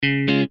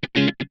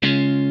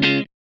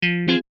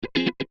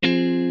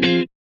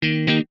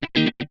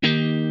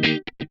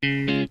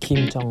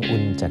จองอุ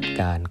นจัด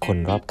การคน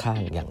รอบข้าง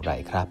อย่างไร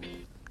ครับ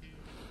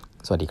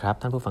สวัสดีครับ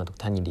ท่านผู้ฟังทุก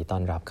ท่านยินดีต้อ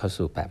นรับเข้า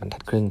สู่8บรรทั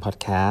ดครึ่งพอด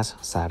แคสต์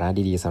สาระ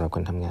ดีๆสำหรับค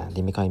นทำงาน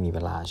ที่ไม่ค่อยมีเว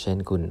ลาเช่น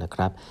คุณนะค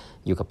รับ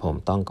อยู่กับผม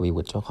ต้องกวี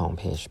วุฒิเจ้าของเ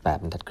พจ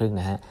8บรรทัดครึ่ง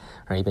นะฮะ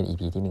วันนี้เป็น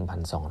EP ที่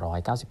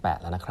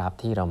1298แล้วนะครับ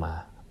ที่เรามา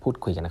พูด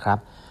คุยกันนะครับ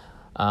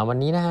วัน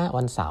นี้นะฮะ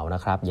วันเสาร์น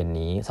ะครับเย็น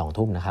นี้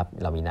 20:00 นนะครับ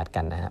เรามีนัด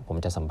กันนะฮะผม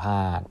จะสัมภ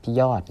าษณ์พี่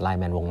ยอดไลน์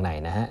แมนวงใน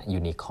นะฮะยู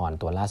นิคอร์น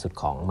ตัวล่าสุด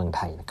ของเมืองไ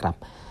ทยนะครับ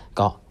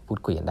ก็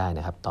พูดคุยกันได้น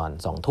ะครับตอน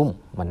 20:00 น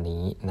วัน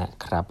นี้นะ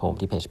ครับผม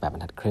ที่เพจ8บร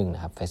รทัดครึ่งน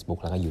ะครับ Facebook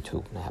แล้วก็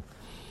YouTube นะครับ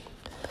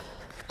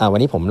วัน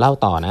นี้ผมเล่า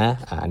ต่อนะ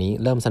อันนี้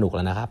เริ่มสนุกแ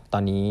ล้วนะครับตอ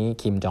นนี้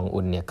คิมจองอุ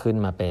นเนี่ยขึ้น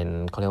มาเป็น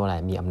เขาเรียกว่าอะไร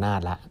มีอำนาจ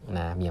ละน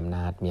ะมีอำน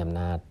าจ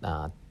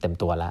เต็ม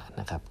ตัวละ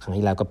นะครับครั้ง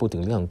ที่แล้วก็พูดถึ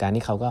งเรื่องของการ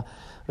ที่เขาก็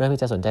เริ่ม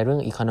ที่จะสนใจเรื่อ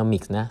ง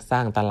economics นะสร้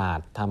างตลาด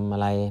ทำอะ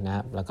ไรนะค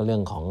รับแล้วก็เรื่อ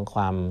งของค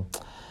วาม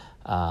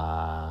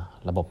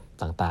ระบบ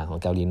ต่างๆของ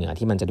เกาหลีเหนือ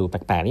ที่มันจะดูแ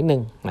ปลกๆนิดนึ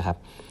งนะครับ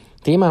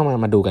ทีนี้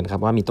มาดูกันครั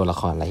บว่ามีตัวละ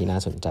ครอะไรที่น่า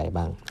สนใจ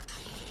บ้าง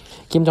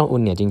คิมจองอุ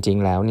นเนี่ยจริง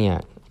ๆแล้วเนี่ย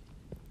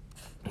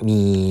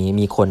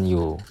มีคนอ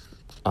ยู่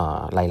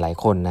หลาย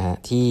ๆคนนะฮะ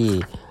ที่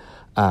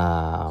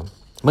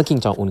เมื่อคิม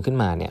จองอุนขึ้น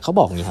มาเนี่ยเขา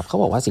บอกอย่างนี้ครับเขา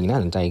บอกว่าสิ่งน่า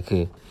สนใจคื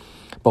อ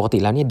ปกติ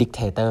แล้วเนี่ยดิกเต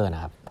เตอร์น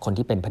ะครับคน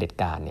ที่เป็นเผด็จ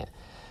การเนี่ย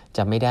จ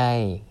ะไม่ได้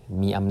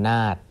มีอำน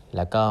าจแ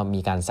ล้วก็มี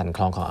การสั่นค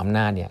ลองของอำน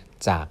าจเนี่ย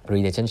จาก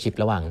relationship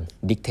ระหว่าง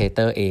ดิกเตเต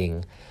อร์เอง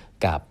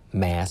กับ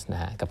แมสน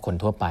ะฮะกับคน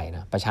ทั่วไปน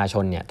ะประชาช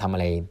นเนี่ยทำอะ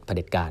ไรเผ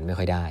ด็จการไม่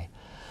ค่อยได้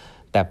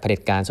แต่เผด็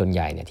จการส่วนให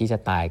ญ่เนี่ยที่จะ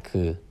ตาย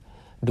คือ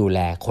ดูแล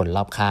คนร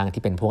อบข้าง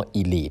ที่เป็นพวก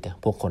อีลีท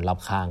พวกคนรอบ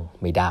ข้าง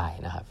ไม่ได้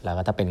นะครับแล้ว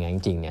ก็ถ้าเป็นอย่างจ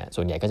ริงๆเนี่ย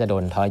ส่วนใหญ่ก็จะโด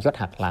นทรยศ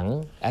หักหลัง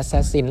แอสซั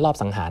สซินรอบ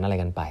สังหารอะไร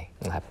กันไป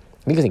นะครับ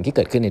นี่คือสิ่งที่เ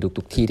กิดขึ้นใน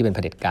ทุกๆที่ที่เป็นเผ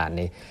ด็จการ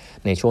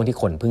ในช่วงที่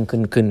คนเพิ่ง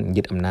ขึ้น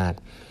ยึดอำนาจ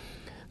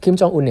คิม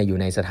จองอุนเนี่ยอยู่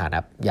ในสถานะ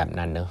อย่าง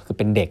นั้นเนอะคือ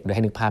เป็นเด็กด้วยใ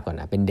ห้นึกภาพก่อน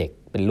นะเป็นเด็ก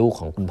เป็นลูก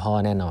ของคุณพ่อ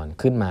แน่นอน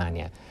ขึ้นมาเ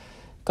นี่ย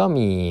ก็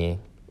มี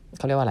เ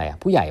ขาเรียกว่าอะไร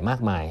ผู้ใหญ่มาก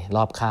มายร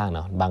อบข้างเน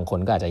าะบางค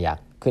นก็อาจจะอยาก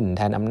ขึ้นแ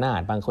ทนอำนาจ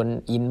บางคน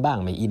อินบ้าง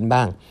ไม่อิน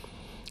บ้าง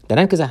แต่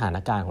นั่นคือสถาน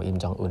การณ์ของคิม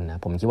จองอุนนะ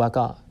ผมคิดว่า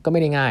ก็ไ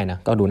ม่ได้ง่ายนะ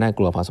ก็ดูน่าก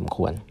ลัวพอสมค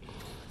วร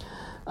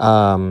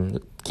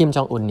คิมจ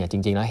องอุนเนี่ยจ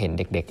ริงๆแล้วเห็น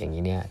เด็กๆอย่าง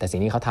นี้เนี่ยแต่สิ่ง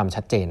ที่เขาทำ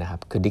ชัดเจนนะครับ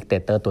คือดิกเต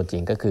เตอร์ตัวจริ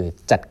งก็คือ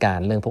จัดการ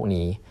เรื่องพวก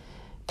นี้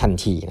ทัน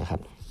ทีนะครับ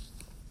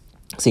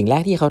สิ่งแร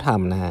กที่เขาท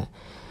ำนะฮะ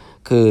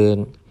คือ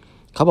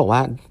เขาบอกว่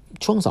า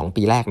ช่วง2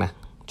ปีแรกนะ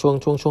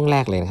ช่วงแร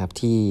กเลยนะครับ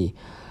ที่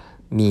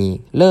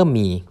เริ่ม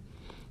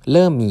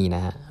มีน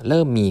ะฮะเ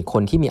ริ่มมีค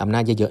นที่มีอำนา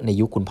จเยอะๆใน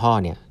ยุคคุณพ่อ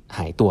เนี่ยห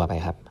ายตัวไป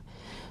ครับ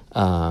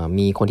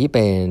มีคนที่เ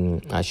ป็น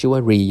ชื่อว่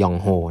ารียอง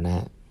โฮนะฮ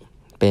ะ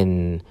เป็น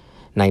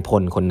นายพ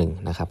ลคนหนึ่ง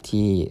นะครับ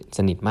ที่ส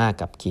นิทมาก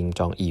กับคิมจ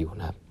องอิล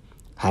นะครับ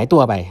หายตั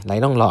วไปไร้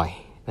ร่องรอย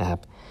นะครับ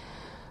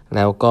แ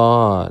ล้วก็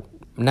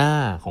หน้า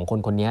ของคน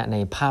คนนี้ใน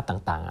ภาพ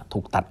ต่างๆถู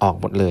กตัดออก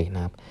หมดเลยน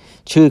ะครับ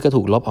ชื่อก็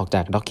ถูกลบออกจ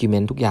ากด็อกิวเม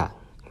นต์ทุกอย่าง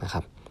นะค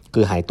รับคื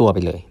อหายตัวไป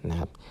เลยนะ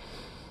ครับ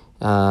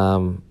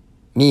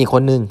มีอีกค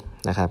นหนึ่ง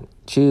นะครับ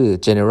ชื่อ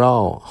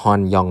General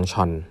Hon Yong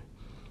Chon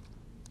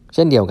เ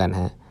ช่นเดียวกัน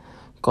ฮะ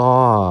ก็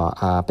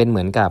เป็นเห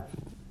มือนกับ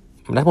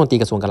รัฐมนตรี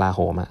กระทรวงกลาโห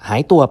มหา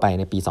ยตัวไป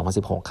ในปี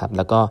2016ครับแ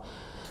ล้วก็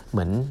เห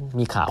มือน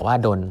มีข่าวว่า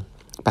โดน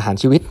ประหาร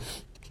ชีวิต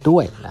ด้ว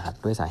ยนะครับ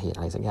ด้วยสาเหตุอ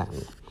ะไรสักอย่าง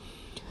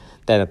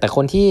แต่ค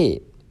นที่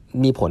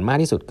มีผลมาก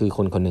ที่สุดคือ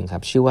คนหนึ่งครั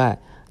บชื่อว่า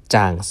จ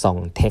างซอง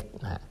เทค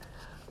นะฮะ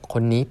ค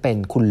นนี้เป็น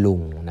คุณลุ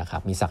งนะครั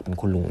บมีศักดิ์เป็น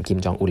คุณลุงคิม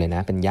จองอุนเลยน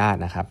ะเป็นญาติ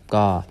นะครับ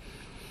ก็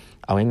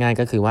เอาง่ายๆ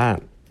ก็คือว่า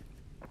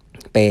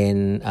เป็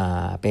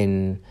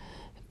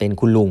น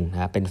คุณลุงน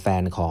ะครับเป็นแฟ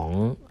นของ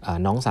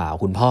น้องสาว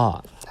คุณพ่อ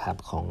ครับ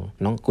ของ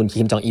น้องคุณ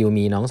คิมจองอิล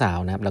มีน้องสาว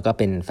นะครับแล้วก็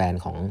เป็นแฟน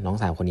ของน้อง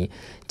สาวคนนี้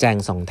แจง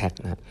ซองแท็ก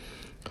นะครับ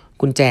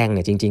คุณแจงเ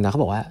นี่ยจริงๆแล้วเขา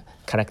บอกว่า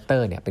คาแรคเตอ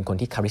ร์เนี่ยเป็นคน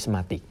ที่คาริสม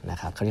าติกนะ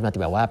ครับคาริสมาติ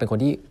กแบบว่าเป็นคน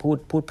ที่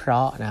พูดเพร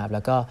าะนะครับแ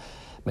ล้วก็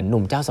เหมือนห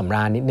นุ่มเจ้าสำร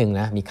าญนิดนึง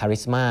นะมีคาริ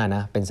สมาน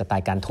ะเป็นสไต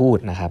ล์การทูต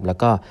นะครับแล้ว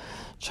ก็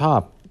ชอบ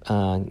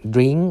ด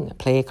ริงก์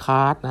เพลย์ค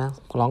าร์ดนะ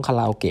ร้องคาร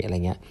าโอเกะอะไร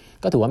เงี้ย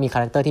ก็ถือว่ามีคา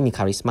แรคเตอร์ที่มีค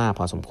าริสมาพ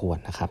อสมควร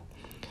นะครับ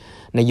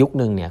ในยุค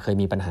นึงเนี่ยเคย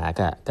มีปัญหา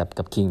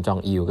กับคิมจอง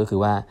อิลก็คือ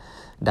ว่า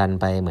ดัน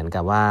ไปเหมือน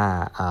กับว่า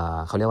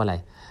เขาเรียกว่าอะไร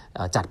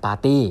จัดปา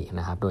ร์ตี้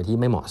นะครับโดยที่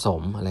ไม่เหมาะส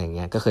มอะไรอย่างเ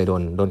งี้ยก็เคย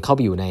โดนเข้าไป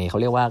อยู่ในเขา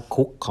เรียกว่า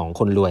คุกของ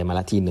คนรวยมาล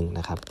ะทีหนึ่ง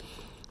นะครับ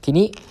ที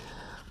นี้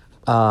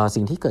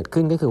สิ่งที่เกิด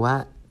ขึ้นก็คือว่า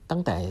ตั้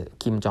งแต่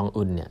คิมจอง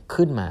อุนเนี่ย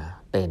ขึ้นมา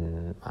เป็น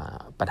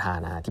ประธา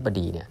นาธิบ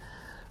ดีเนี่ย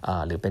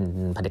หรือเป็น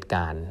เผด็จก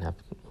ารนะครับ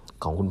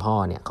ของคุณพ่อ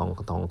เนี่ยของ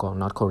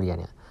นอร์ทโคเรีย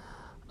เนี่ย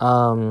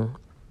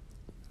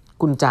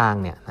กุนจาง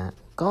เนี่ยนะ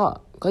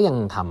ก็ยัง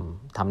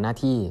ทำหน้า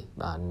ที่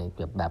ใน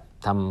แบบ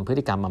ทำพฤ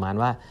ติกรรมประมาณ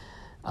ว่า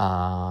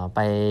ไป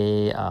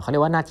เขาเรีย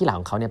กว่าหน้าที่หลัก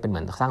ของเขาเนี่ยเป็นเหมื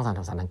อนสร้างสัม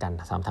พันธ์ทางการ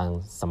สั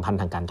มพันธ์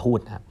ทางการทูต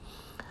นะครับ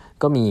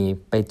ก็มี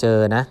ไปเจอ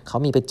นะเขา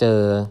มีไปเจอ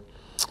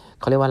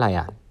เขาเรียกว่าอะไร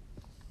อ่ะ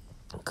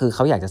คือเข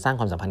าอยากจะสร้าง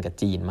ความสัมพันธ์กับ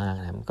จีนมาก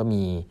นะครับก็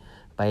มี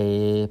ไป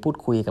พูด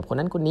คุยกับคน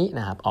นั้นคนนี้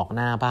นะครับออกห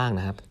น้าบ้าง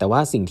นะครับแต่ว่า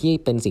สิ่ง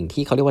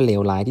ที่เขาเรียกว่าเล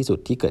วร้ายที่สุด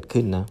ที่เกิด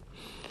ขึ้นนะ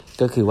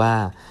ก็คือว่า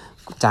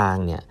จาง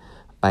เนี่ย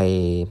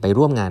ไป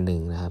ร่วมงานหนึ่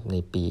งนะครับใน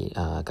ปี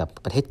กับ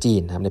ประเทศจี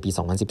นนะครับในปี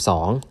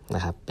2012น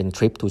ะครับเป็น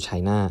trip to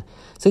China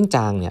ซึ่งจ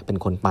างเนี่ยเป็น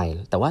คนไป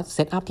แต่ว่าเซ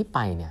ตอัพที่ไป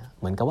เนี่ย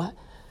เหมือนกับว่า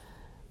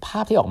ภา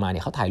พที่ออกมาเนี่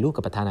ยเขาถ่ายรูป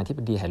กับประธานาธิบ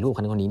ดีถ่ายรูปค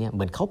นนี้เนี่ยเห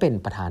มือนเขาเป็น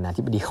ประธานา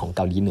ธิบดีของเ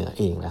กาหลีเหนือ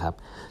เองนะครับ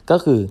ก็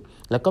คือ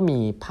แล้วก็มี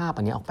ภาพ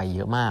อันนี้ออกไปเย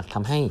อะมากท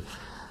ำให้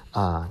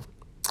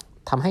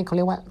เขาเ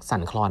รียกว่าสั่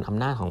นคลอนอ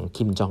ำนาจของ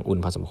คิมจองอุน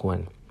พอสมควร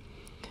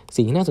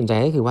สิ่งที่น่าสนใจ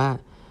ก็คือว่า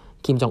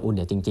คิมจองอุนเ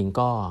นี่ยจริงๆ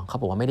ก็เขา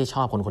บอกว่าไม่ได้ช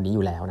อบคนนี้อ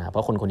ยู่แล้วนะเพรา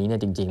ะคนนี้เนี่ย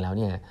จริงๆแล้ว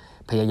เนี่ย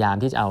พยายาม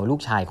ที่จะเอาลูก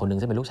ชายคนนึง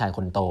ซึ่งเป็นลูกชายค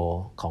นโต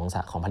ข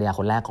องภรรยาค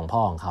นแรกของพ่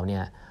อของเขาเนี่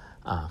ย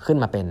ขึ้น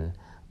มาเ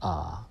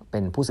ป็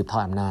นผู้สืบทอ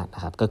ดอำนาจน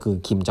ะครับก็คือ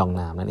คิมจอง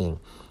นามนั่นเอง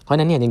เพราะฉะ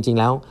นั้นเนี่ยจริงๆ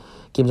แล้ว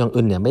คิมจอง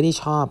อึนเนี่ยไม่ได้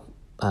ชอบ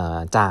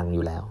จางอ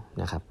ยู่แล้ว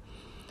นะครับ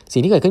สิ่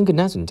งที่เกิดขึ้นคือ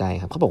น่าสนใจ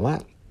ครับเขาบอกว่า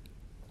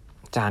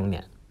จางเ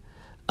นี่ย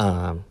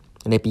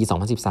ในปี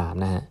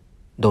2013นะฮะ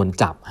โดน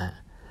จับ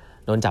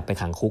ไป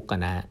ขังคุกกัน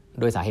นะฮะ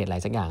ด้วยสาเหตุอะไร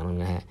สักอย่างนึง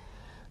นะฮะ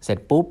เสร็จ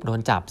ปุ๊บโดน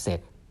จับเสร็จ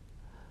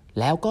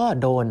แล้วก็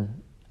โดน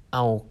เอ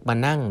ามา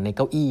นั่งในเ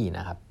ก้าอี้น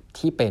ะครับ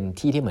ที่เป็น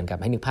ที่เหมือนกับ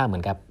ให้นึกภาพเหมื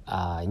อนกับ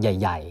ใ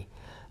หญ่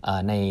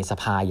ๆในส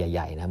ภาให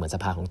ญ่ๆนะเหมือนส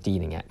ภาของจีน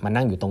อย่างเงี้ยมา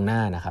นั่งอยู่ตรงหน้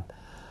านะครับ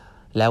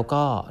แล้ว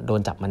ก็โด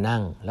นจับมานั่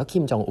งแล้วคิ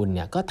มจองอุนเ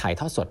นี่ยก็ถ่าย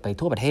ทอดสดไป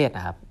ทั่วประเทศน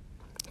ะครับ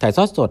ถ่ายท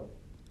อดสด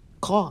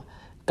ข้อ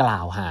กล่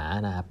าวหา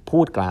นะครับพู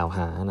ดกล่าวห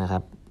านะครั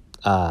บ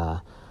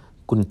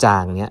คุณจา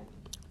งเนี่ย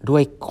ด้ว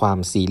ยความ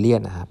ซีเรีย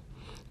สนะครับ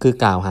คือ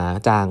กล่าวหา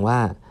จางว่า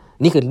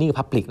นี่คือ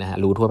พับลิกนะฮะ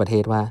รู้ทั่วประเท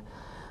ศว่า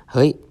เ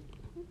ฮ้ย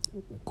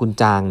คุณ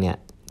จางเนี่ย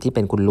ที่เ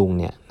ป็นคุณลุง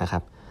เนี่ยนะครั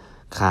บ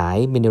ขาย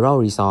mineral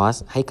resource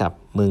ให้กับ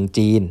เมือง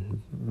จีน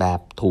แบบ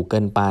ถูกเกิ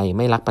นไปไ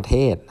ม่รักประเท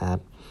ศนะครั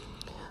บ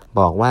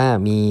บอกว่า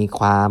มี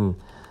ความ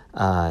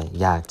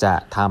อยากจะ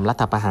ทำรั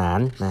ฐประหาร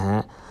นะฮะ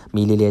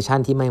มี relation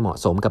ที่ไม่เหมาะ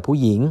สมกับผู้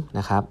หญิงน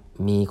ะครับ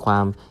มีควา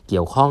มเ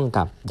กี่ยวข้อง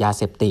กับยาเ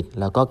สพติด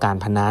แล้วก็การ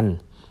พนัน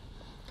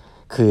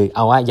คือเอ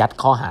าว่ายัด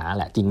ข้อหาแ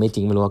หละจริงไม่จ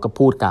ริงไม่รู้ก็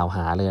พูดกล่าวห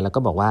าเลยแล้วก็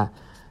บอกว่า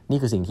นี่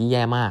คือสิ่งที่แ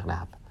ย่มากนะ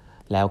ครับ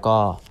แล้วก็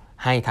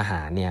ให้ทห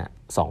ารเนี่ย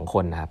2 ค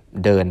นนะครับ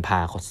เดินพา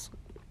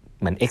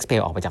เหมือน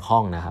expel ออกไปจากห้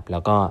องนะครับแล้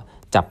วก็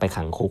จับไป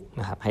ขังคุก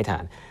นะครับให้ทห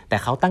ารแต่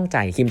เขาตั้งใจ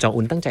คิมจอง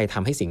อุนตั้งใจท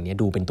ำให้สิ่งนี้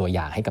ดูเป็นตัวอ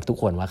ย่างให้กับทุก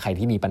คนว่าใคร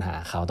ที่มีปัญหา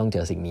เขาต้องเจ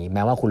อสิ่งนี้แ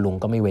ม้ว่าคุณลุง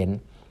ก็ไม่เว้น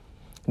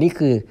นี่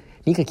คือ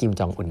คิม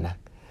จองอุนนะ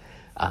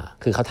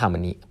คือเขาทำอั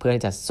นนี้เพื่อ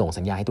จะส่ง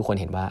สัญญาให้ทุกคน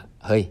เห็นว่า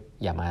เฮ้ย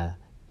อย่า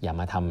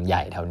มาทำให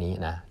ญ่แถวนี้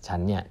นะฉัน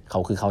เนี่ย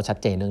เขาชัด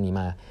เจนเรื่องนี้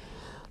มาก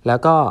แล้ว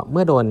ก็เ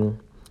มื่อโ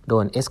ด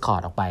นเอสคอร์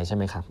ตออกไปใช่ไ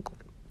หมครับ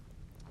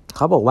เข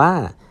าบอกว่า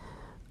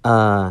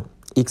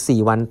อีก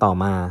4 วันต่อ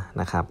มา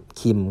นะครับ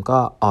คิมก็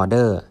ออเด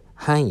อร์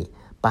ให้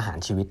ประหาร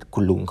ชีวิตคุ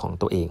ณลุงของ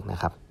ตัวเองนะ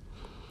ครับ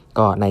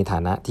ก็ในฐา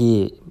นะที่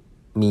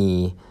มี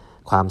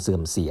ความเสื่อ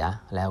มเสีย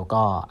แล้ว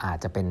ก็อาจ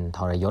จะเป็นท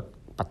รยศ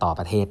ต่อ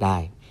ประเทศได้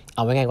เอ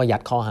าไว้ไงก็ยั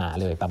ดข้อหา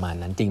เลยประมาณ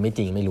นั้นจริงไม่จ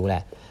ริงไม่รู้แหล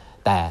ะ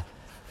แต่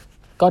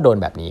ก็โดน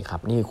แบบนี้ครั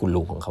บนี่คือคุณ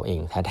ลุงของเขาเอง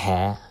แท้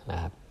ๆนะ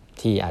ครับ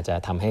ที่อาจจะ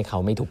ทำให้เขา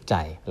ไม่ถูกใจ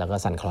แล้วก็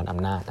สั่นคลอนอ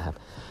ำนาจนะครับ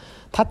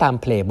ถ้าตาม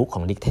เพลย์บุ๊กข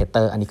องดิกเตเต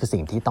อร์อันนี้คือ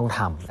สิ่งที่ต้องท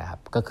ำนะครับ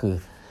ก็คือ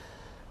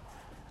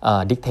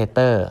ดิกเตเต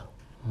อร์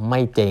ไม่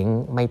เจ๊ง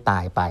ไม่ตา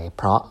ยไป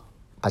เพราะ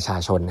ประชา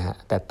ชนนะฮะ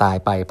แต่ตาย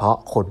ไปเพราะ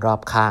คนรอ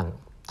บข้าง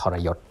ทร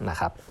ยศนะ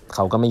ครับเข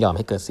าก็ไม่ยอมใ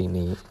ห้เกิดสิ่ง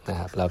นี้นะ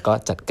ครับแล้วก็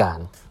จัดการ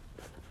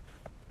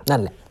นั่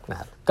นแหละนะ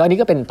ครับก็อันนี้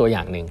ก็เป็นตัวอ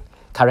ย่างหนึ่ง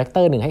คาแรคเต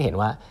อร์หนึ่งให้เห็น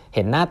ว่าเ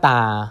ห็นหน้าตา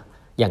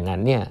อย่างนั้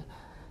นเนี่ย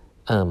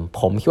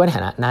ผมคิดว่าในฐ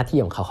านะหน้าที่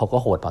ของเขาก็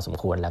โหดพอสม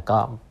ควรแล้วก็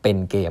เป็น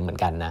เกมเหมือน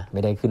กันนะไ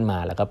ม่ได้ขึ้นมา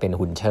แล้วก็เป็น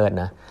หุ่นเชิด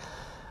นะ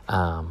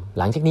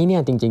หลังจากนี้เนี่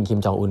ยจริงๆคิม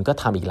จองอุนก็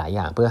ทำอีกหลายอ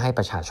ย่างเพื่อให้ป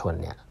ระชาชน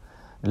เนี่ย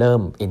เริ่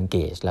ม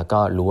engage แล้วก็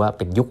รู้ว่าเ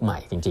ป็นยุคใหม่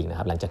จริงๆนะค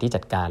รับหลังจากที่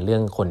จัดการเรื่อ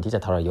งคนที่จะ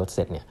ทรยศเส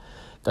ร็จเนี่ย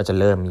ก็จะ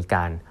เริ่มมีก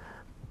าร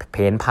เ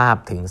พ้นภาพ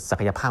ถึงศั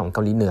กยภาพของเก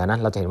าหลีเหนือนะ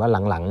เราจะเห็นว่า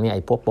หลังๆเนี่ยไ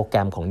อ้พวกโปรแกร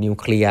มของนิว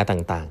เคลียร์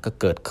ต่างๆก็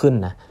เกิดขึ้น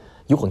นะ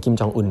ยุคของคิม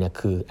จองอุนเนี่ย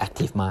คือ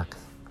active มาก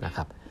นะค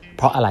รับเ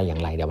พราะอะไรอย่า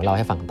งไรเดี๋ยวมาเล่าใ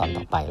ห้ฟังตอน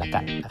ต่อไปละกั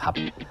นนะครับ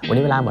วัน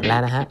นี้เวลาหมดแล้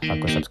วนะฮะฝาก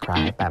กด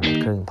subscribe แบบ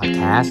ครึ่ง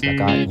podcast แล้ว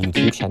ก็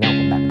YouTube channel ข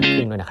องแบบค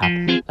รึ่งด้วยนะครับ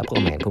แล้วพบ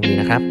กันใหม่พรุ่งนี้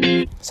นะครับ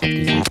สวัส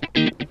ดีครับ